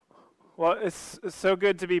Well, it's so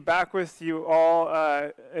good to be back with you all.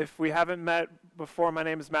 If we haven't met before, my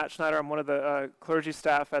name is Matt Schneider. I'm one of the clergy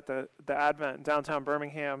staff at the Advent in downtown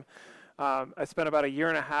Birmingham. I spent about a year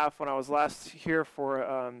and a half when I was last here for,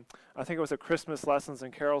 I think it was a Christmas lessons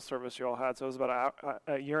and carol service you all had, so it was about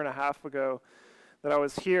a year and a half ago that I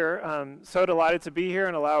was here. So delighted to be here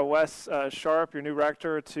and allow Wes Sharp, your new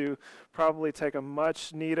rector, to probably take a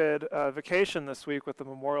much needed vacation this week with the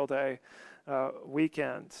Memorial Day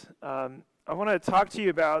weekend. I want to talk to you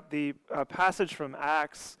about the passage from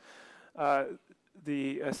Acts.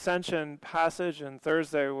 The Ascension passage, and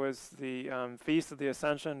Thursday was the Feast of the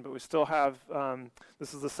Ascension, but we still have,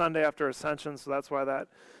 this is the Sunday after Ascension, so that's why that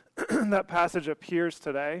that passage appears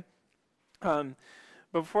today.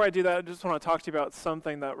 Before I do that, I just want to talk to you about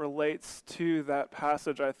something that relates to that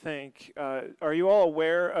passage, I think. Are you all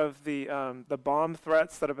aware of the bomb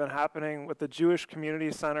threats that have been happening with the Jewish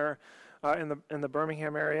Community Center in the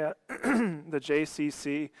Birmingham area, the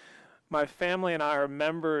JCC? My family and I are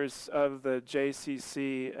members of the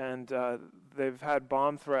JCC, and they've had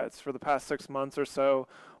bomb threats for the past 6 months or so,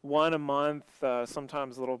 one a month,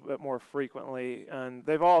 sometimes a little bit more frequently, and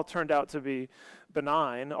they've all turned out to be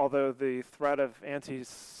benign, although the threat of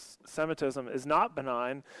anti-Semitism is not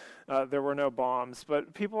benign. There were no bombs,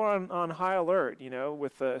 but people are on high alert,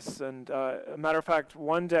 with this. And a matter of fact,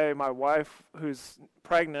 one day my wife, who's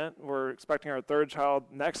pregnant, we're expecting our third child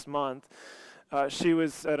next month, she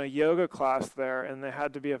was at a yoga class there, and they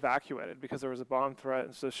had to be evacuated because there was a bomb threat,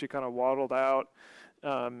 and so she kind of waddled out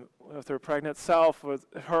with her pregnant self, with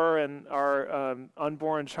her and our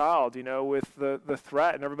unborn child, with the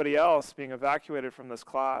threat and everybody else being evacuated from this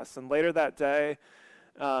class. And later that day,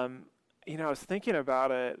 I was thinking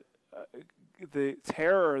about it, the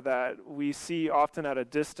terror that we see often at a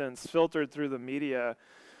distance filtered through the media.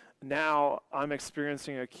 Now I'm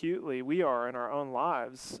experiencing acutely, we are in our own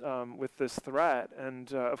lives with this threat.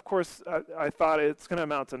 And of course, I thought it's going to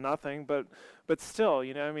amount to nothing, but still,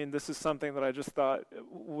 this is something that I just thought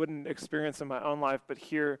wouldn't experience in my own life, but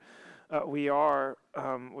here we are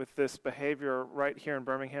with this behavior right here in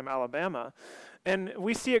Birmingham, Alabama. And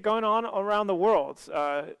we see it going on around the world,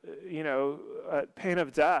 at pain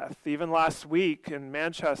of death. Even last week in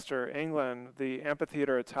Manchester, England, the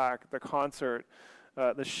amphitheater attack, the concert,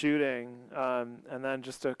 the shooting, and then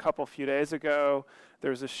just a few days ago, there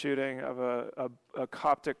was a shooting of a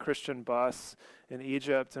Coptic Christian bus in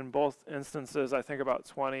Egypt. In both instances, I think about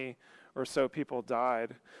 20 or so people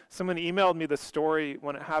died. Someone emailed me the story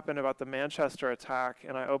when it happened about the Manchester attack,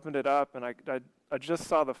 and I opened it up, and I just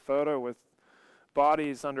saw the photo with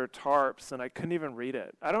bodies under tarps, and I couldn't even read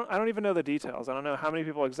it. I don't even know the details. I don't know how many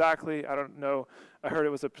people exactly. I don't know. I heard it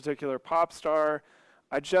was a particular pop star.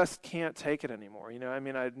 I just can't take it anymore.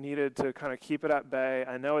 I needed to kind of keep it at bay.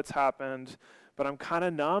 I know it's happened, but I'm kind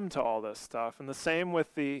of numb to all this stuff. And the same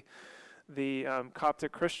with the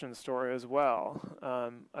Coptic Christian story as well.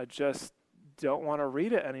 I just don't want to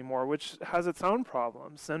read it anymore, which has its own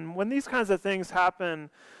problems. And when these kinds of things happen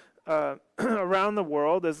around the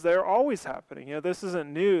world, as they're always happening, this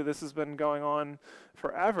isn't new. This has been going on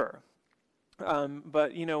forever.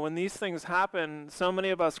 But when these things happen, so many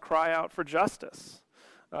of us cry out for justice.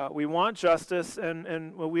 We want justice,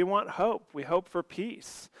 and we want hope. We hope for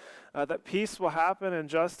peace, that peace will happen and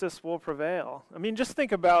justice will prevail. Just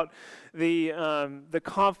think about the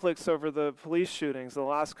conflicts over the police shootings the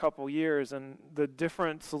last couple years and the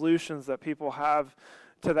different solutions that people have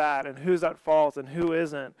to that, and who's at fault and who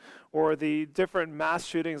isn't, or the different mass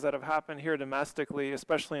shootings that have happened here domestically,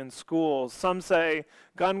 especially in schools. Some say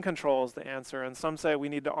gun control is the answer, and some say we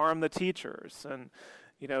need to arm the teachers. And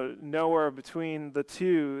nowhere between the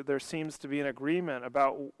two, there seems to be an agreement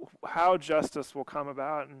about how justice will come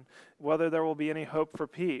about and whether there will be any hope for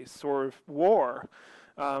peace or war.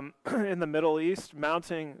 In the Middle East,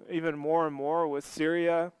 mounting even more and more with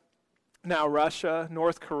Syria, now Russia,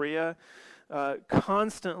 North Korea,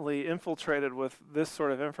 constantly infiltrated with this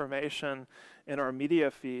sort of information in our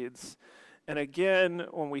media feeds. And again,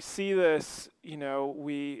 when we see this,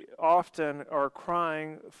 we often are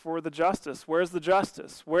crying for the justice. Where's the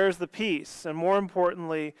justice? Where's the peace? And more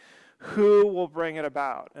importantly, who will bring it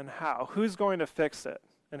about and how? Who's going to fix it?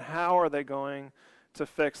 And how are they going to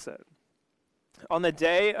fix it? On the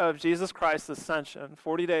day of Jesus Christ's ascension,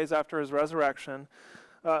 40 days after his resurrection,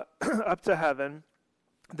 up to heaven,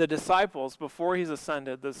 the disciples, before he's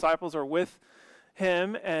ascended, the disciples are with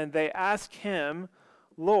him, and they ask him,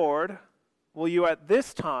 Lord, will you at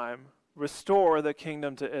this time restore the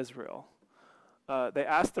kingdom to Israel? They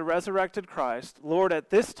ask the resurrected Christ, Lord, at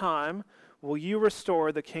this time, will you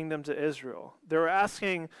restore the kingdom to Israel? They were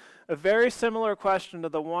asking a very similar question to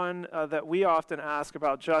the one that we often ask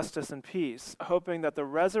about justice and peace, hoping that the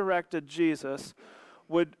resurrected Jesus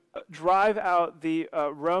would drive out the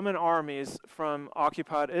Roman armies from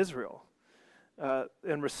occupied Israel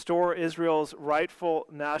and restore Israel's rightful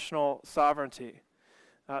national sovereignty.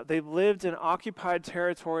 They've lived in occupied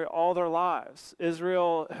territory all their lives.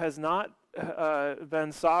 Israel has not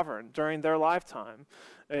been sovereign during their lifetime.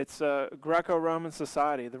 It's a Greco-Roman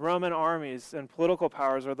society. The Roman armies and political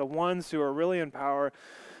powers are the ones who are really in power,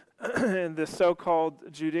 and the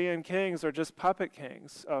so-called Judean kings are just puppet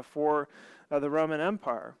kings for the Roman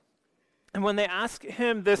Empire. And when they ask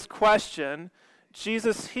him this question,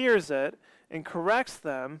 Jesus hears it and corrects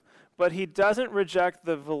them, but he doesn't reject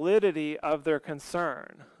the validity of their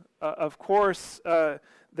concern. Of course,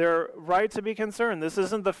 they're right to be concerned. This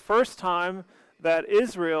isn't the first time that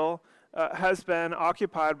Israel has been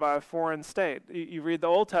occupied by a foreign state. You read the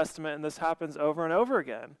Old Testament, and this happens over and over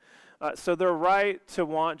again. So they're right to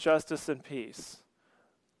want justice and peace.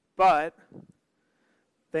 But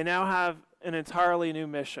they now have an entirely new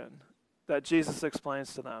mission that Jesus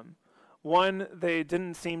explains to them, one they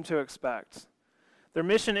didn't seem to expect. Their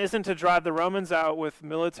mission isn't to drive the Romans out with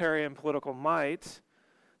military and political might.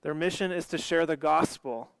 Their mission is to share the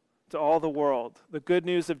gospel to all the world, the good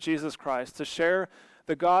news of Jesus Christ, to share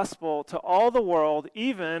the gospel to all the world,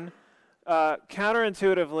 even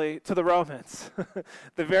counterintuitively to the Romans,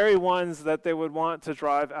 the very ones that they would want to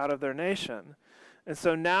drive out of their nation. And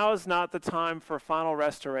so now is not the time for final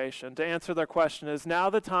restoration. To answer their question, is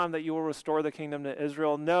now the time that you will restore the kingdom to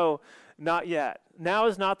Israel? No, not yet. Now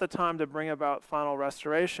is not the time to bring about final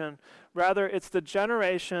restoration. Rather, it's the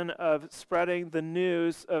generation of spreading the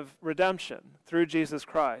news of redemption through Jesus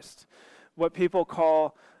Christ, what people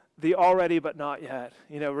call the already but not yet.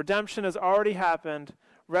 Redemption has already happened.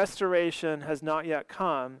 Restoration has not yet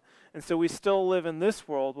come. And so we still live in this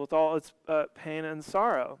world with all its pain and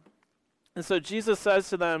sorrow. And so Jesus says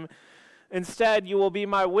to them, instead, you will be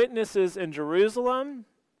my witnesses in Jerusalem,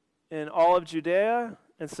 in all of Judea,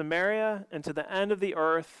 and Samaria, and to the end of the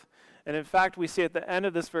earth. And in fact, we see at the end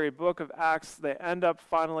of this very book of Acts, they end up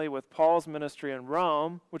finally with Paul's ministry in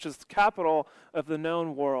Rome, which is the capital of the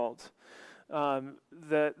known world.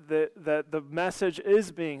 That the message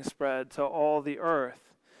is being spread to all the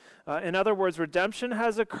earth. In other words, redemption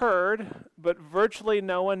has occurred, but virtually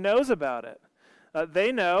no one knows about it.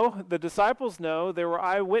 They know, the disciples know, they were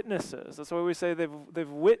eyewitnesses. That's why we say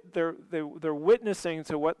they're witnessing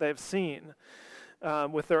to what they've seen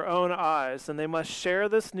with their own eyes. And they must share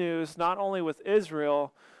this news not only with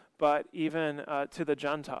Israel, but even to the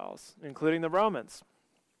Gentiles, including the Romans.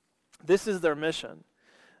 This is their mission.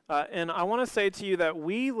 And I want to say to you that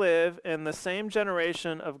we live in the same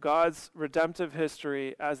generation of God's redemptive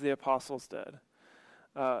history as the apostles did.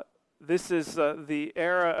 This is the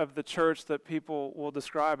era of the church that people will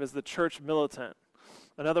describe as the church militant.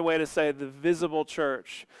 Another way to say the visible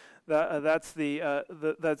church. That's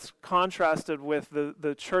contrasted with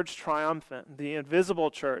the church triumphant, the invisible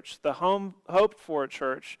church, the hoped for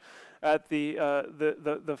church at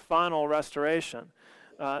the final restoration.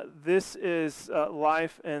 This is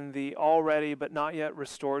life in the already but not yet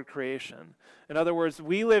restored creation. In other words,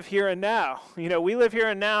 we live here and now. We live here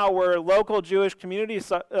and now where local Jewish community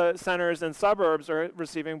centers and suburbs are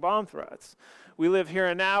receiving bomb threats. We live here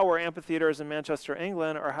and now where amphitheaters in Manchester,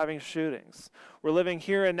 England are having shootings. We're living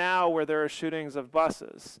here and now where there are shootings of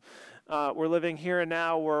buses. We're living here and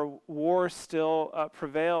now where war still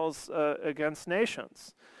prevails against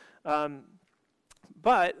nations.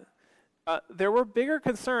 But there were bigger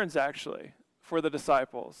concerns, actually, for the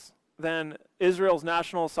disciples than Israel's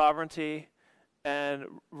national sovereignty and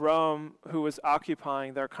Rome, who was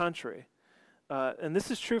occupying their country. And this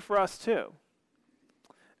is true for us, too.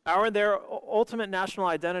 Their ultimate national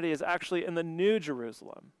identity is actually in the new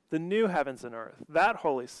Jerusalem, the new heavens and earth, that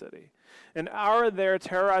holy city. And their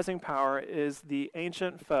terrorizing power is the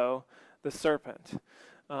ancient foe, the serpent.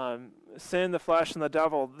 Sin, the flesh, and the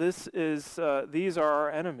devil, these are our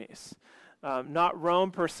enemies. Not Rome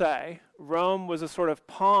per se. Rome was a sort of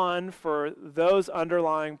pawn for those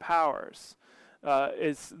underlying powers.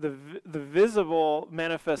 It's the visible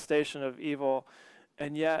manifestation of evil,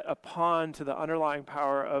 and yet a pawn to the underlying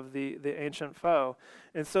power of the ancient foe.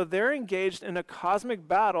 And so they're engaged in a cosmic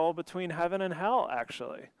battle between heaven and hell,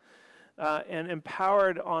 actually, and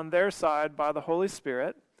empowered on their side by the Holy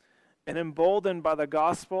Spirit, and emboldened by the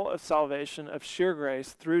gospel of salvation of sheer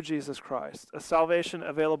grace through Jesus Christ, a salvation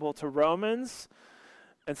available to Romans,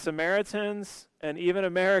 and Samaritans and even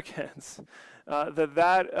Americans, on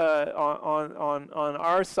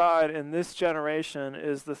our side in this generation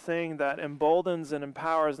is the thing that emboldens and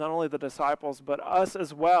empowers not only the disciples but us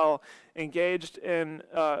as well, engaged in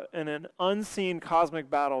an unseen cosmic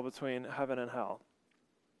battle between heaven and hell.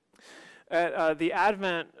 At the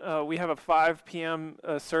Advent, we have a 5 p.m.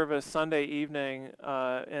 Service Sunday evening,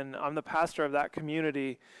 and I'm the pastor of that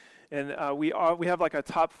community. And we have like a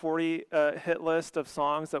top 40 hit list of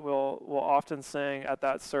songs that we'll often sing at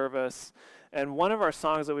that service. And one of our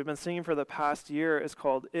songs that we've been singing for the past year is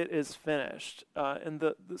called "It Is Finished."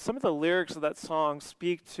 And some of the lyrics of that song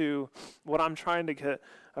speak to what I'm trying to get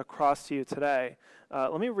across to you today.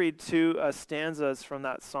 Let me read 2 stanzas from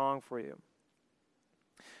that song for you.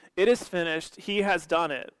 "It is finished, he has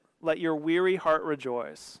done it. Let your weary heart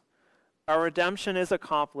rejoice. Our redemption is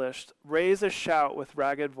accomplished. Raise a shout with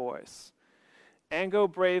ragged voice. And go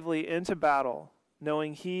bravely into battle,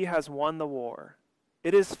 knowing he has won the war.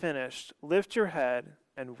 It is finished. Lift your head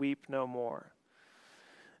and weep no more."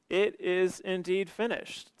 It is indeed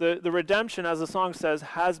finished. The redemption, as the song says,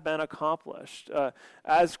 has been accomplished.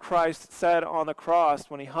 As Christ said on the cross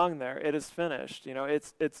when he hung there, it is finished. You know,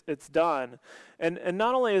 it's done. And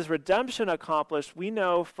not only is redemption accomplished, we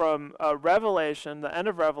know from Revelation, the end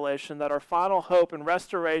of Revelation, that our final hope and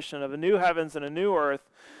restoration of a new heavens and a new earth,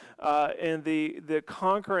 and the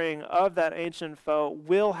conquering of that ancient foe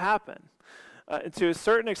will happen. To a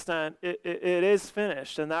certain extent, it is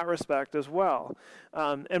finished in that respect as well.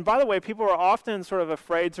 And by the way, people are often sort of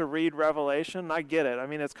afraid to read Revelation. I get it. I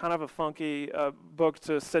mean, it's kind of a funky book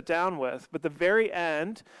to sit down with. But the very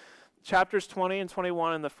end, chapters 20 and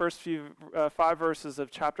 21 and the first few 5 verses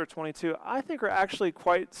of chapter 22, I think are actually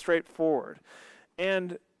quite straightforward.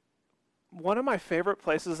 And one of my favorite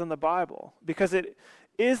places in the Bible, because it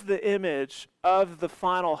is the image of the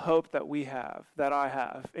final hope that we have, that I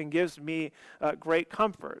have, and gives me great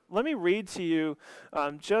comfort. Let me read to you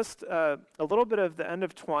just a little bit of the end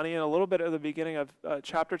of 20 and a little bit of the beginning of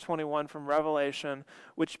chapter 21 from Revelation,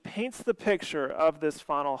 which paints the picture of this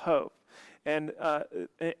final hope and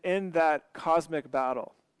in that cosmic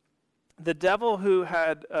battle. "The devil who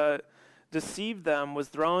had deceived them was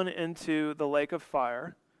thrown into the lake of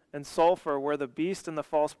fire and sulfur where the beast and the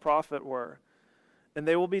false prophet were. And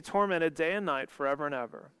they will be tormented day and night forever and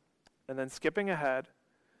ever." And then skipping ahead,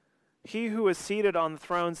 "He who is seated on the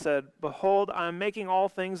throne said, 'Behold, I am making all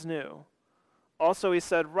things new.' Also he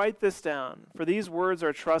said, 'Write this down, for these words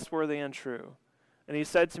are trustworthy and true.' And he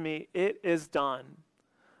said to me, 'It is done.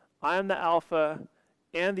 I am the Alpha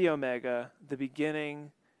and the Omega, the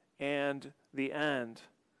beginning and the end."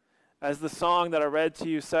 As the song that I read to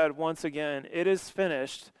you said once again, it is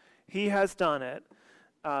finished. He has done it.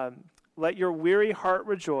 Let your weary heart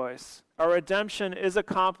rejoice. Our redemption is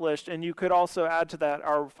accomplished, and you could also add to that,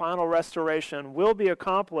 our final restoration will be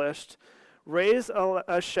accomplished. Raise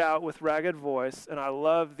a shout with ragged voice, and I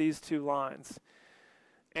love these 2 lines.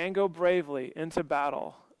 And go bravely into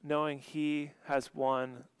battle, knowing he has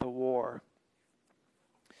won the war.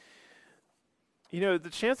 You know, the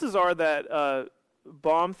chances are that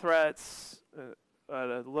bomb threats, at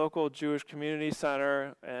a local Jewish community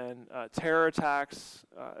center, and terror attacks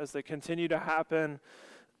as they continue to happen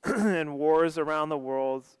and wars around the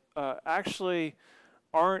world actually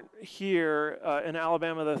aren't here in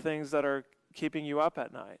Alabama the things that are keeping you up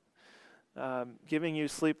at night, giving you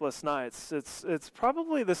sleepless nights. It's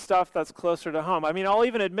probably the stuff that's closer to home. I mean, I'll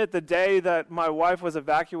even admit the day that my wife was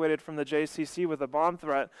evacuated from the JCC with a bomb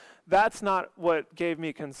threat, that's not what gave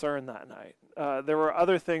me concern that night. There were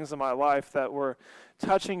other things in my life that were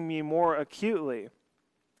touching me more acutely.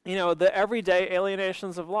 You know, the everyday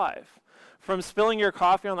alienations of life. From spilling your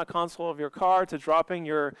coffee on the console of your car to dropping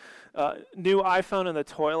your new iPhone in the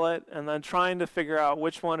toilet and then trying to figure out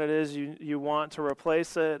which one it is you want to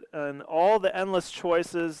replace it, and all the endless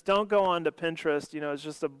choices. Don't go on to Pinterest. You know, it's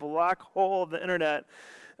just a black hole of the internet.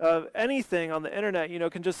 Anything on the internet, you know,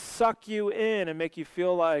 can just suck you in and make you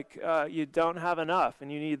feel like you don't have enough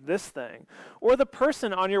and you need this thing. Or the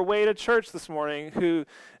person on your way to church this morning who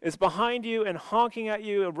is behind you and honking at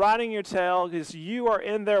you and riding your tail because you are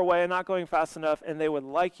in their way and not going fast enough, and they would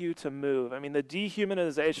like you to move. I mean, the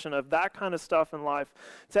dehumanization of that kind of stuff in life,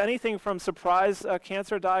 to anything from surprise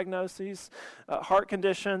cancer diagnoses, heart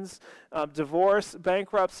conditions, divorce,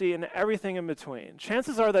 bankruptcy, and everything in between.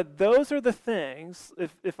 Chances are that those are the things,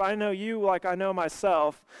 if I know you like I know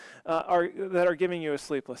myself, that are giving you a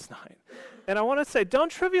sleepless night. And I want to say,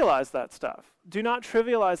 don't trivialize that stuff. Do not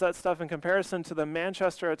trivialize that stuff in comparison to the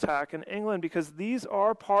Manchester attack in England, because these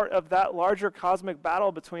are part of that larger cosmic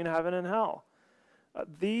battle between heaven and hell.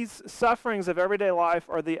 These sufferings of everyday life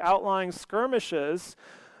are the outlying skirmishes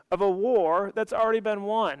of a war that's already been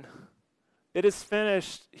won. It is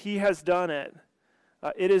finished. He has done it.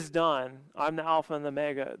 It is done. I'm the Alpha and the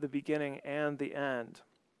Omega, the beginning and the end.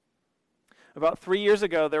 About 3 years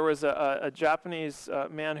ago, there was a Japanese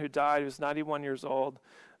man who died. He was 91 years old,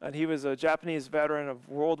 and he was a Japanese veteran of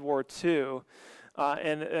World War II.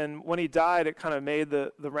 And when he died, it kind of made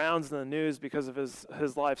the rounds in the news because of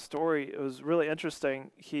his life story. It was really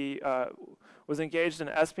interesting. He was engaged in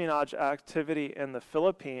espionage activity in the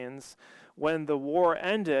Philippines when the war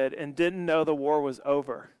ended and didn't know the war was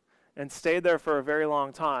over and stayed there for a very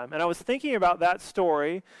long time. And I was thinking about that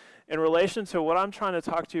story in relation to what I'm trying to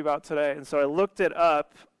talk to you about today. And so I looked it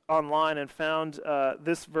up online and found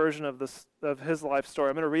this version of his life story.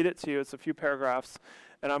 I'm going to read it to you. It's a few paragraphs.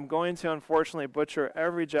 And I'm going to, unfortunately, butcher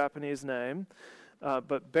every Japanese name,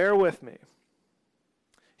 but bear with me.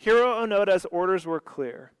 Hiro Onoda's orders were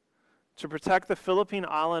clear: to protect the Philippine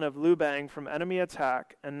island of Lubang from enemy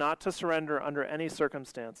attack and not to surrender under any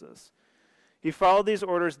circumstances. He followed these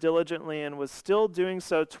orders diligently and was still doing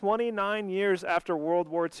so 29 years after World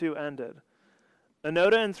War II ended.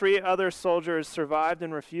 Onoda and 3 other soldiers survived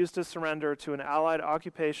and refused to surrender to an Allied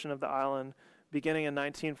occupation of the island beginning in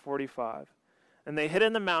 1945. And they hid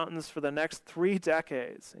in the mountains for the next 3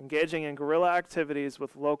 decades, engaging in guerrilla activities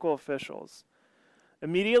with local officials.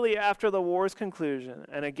 Immediately after the war's conclusion,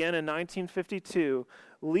 and again in 1952,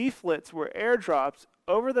 leaflets were airdropped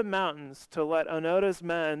over the mountains to let Onoda's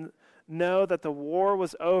men know that the war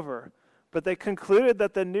was over, but they concluded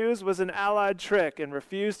that the news was an Allied trick and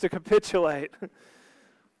refused to capitulate.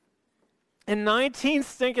 In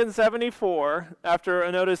 1974, after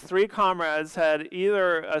Onoda's 3 comrades had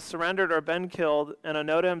either surrendered or been killed, and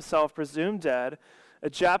Onoda himself presumed dead, a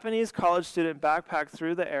Japanese college student backpacked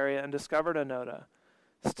through the area and discovered Onoda.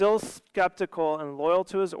 Still skeptical and loyal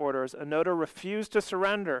to his orders, Onoda refused to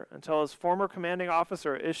surrender until his former commanding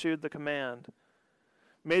officer issued the command.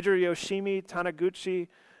 Major Yoshimi Taniguchi,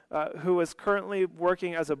 who was currently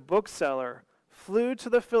working as a bookseller, flew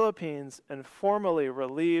to the Philippines and formally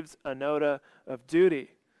relieved Onoda of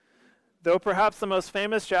duty. Though perhaps the most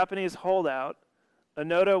famous Japanese holdout,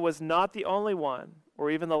 Onoda was not the only one,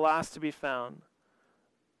 or even the last to be found.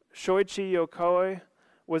 Shoichi Yokoi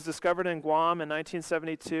was discovered in Guam in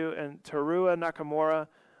 1972, and Teruya Nakamura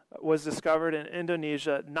was discovered in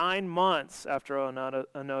Indonesia 9 months after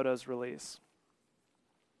Onoda's release.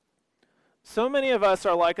 So many of us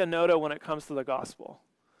are like Onoda when it comes to the gospel.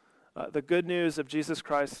 The good news of Jesus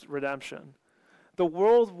Christ's redemption. The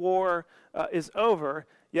world war is over,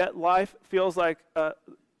 yet life feels like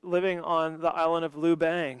living on the island of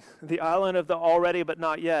Lubang, the island of the already but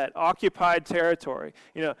not yet, occupied territory.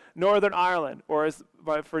 Northern Ireland, or as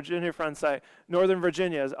my Virginia friends say, Northern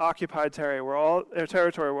Virginia is occupied territory where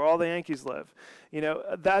all the Yankees live.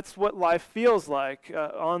 That's what life feels like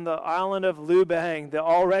on the island of Lubang, the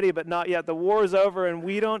already but not yet. The war is over and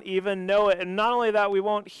we don't even know it. And not only that, we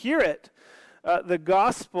won't hear it. The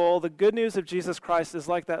gospel, the good news of Jesus Christ, is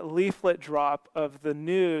like that leaflet drop of the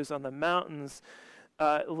news on the mountains,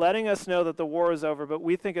 letting us know that the war is over, but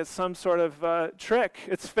we think it's some sort of trick.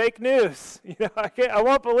 It's fake news. I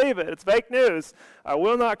won't believe it. It's fake news. I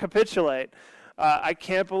will not capitulate. I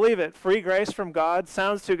can't believe it. Free grace from God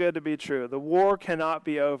sounds too good to be true. The war cannot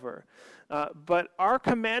be over. But our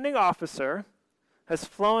commanding officer has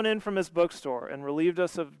flown in from his bookstore and relieved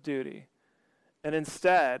us of duty. And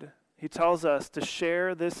instead, he tells us to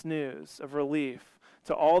share this news of relief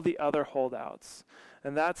to all the other holdouts.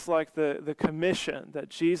 And that's like the commission that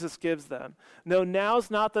Jesus gives them. No, now's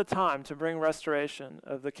not the time to bring restoration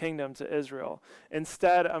of the kingdom to Israel.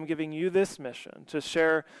 Instead, I'm giving you this mission to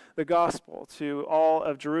share the gospel to all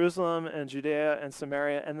of Jerusalem and Judea and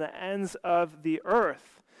Samaria and the ends of the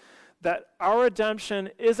earth. That our redemption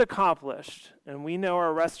is accomplished, and we know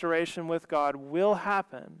our restoration with God will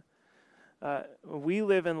happen. We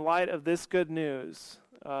live in light of this good news,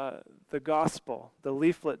 the gospel, the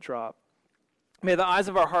leaflet drop. May the eyes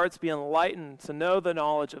of our hearts be enlightened to know the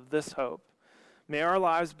knowledge of this hope. May our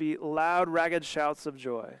lives be loud, ragged shouts of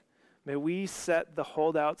joy. May we set the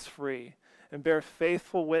holdouts free and bear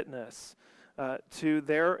faithful witness to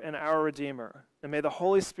their and our Redeemer. And may the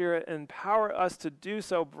Holy Spirit empower us to do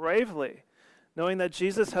so bravely, knowing that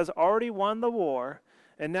Jesus has already won the war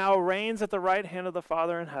and now reigns at the right hand of the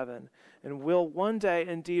Father in heaven, and will one day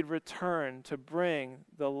indeed return to bring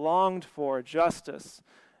the longed-for justice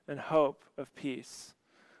and hope of peace.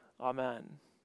 Amen.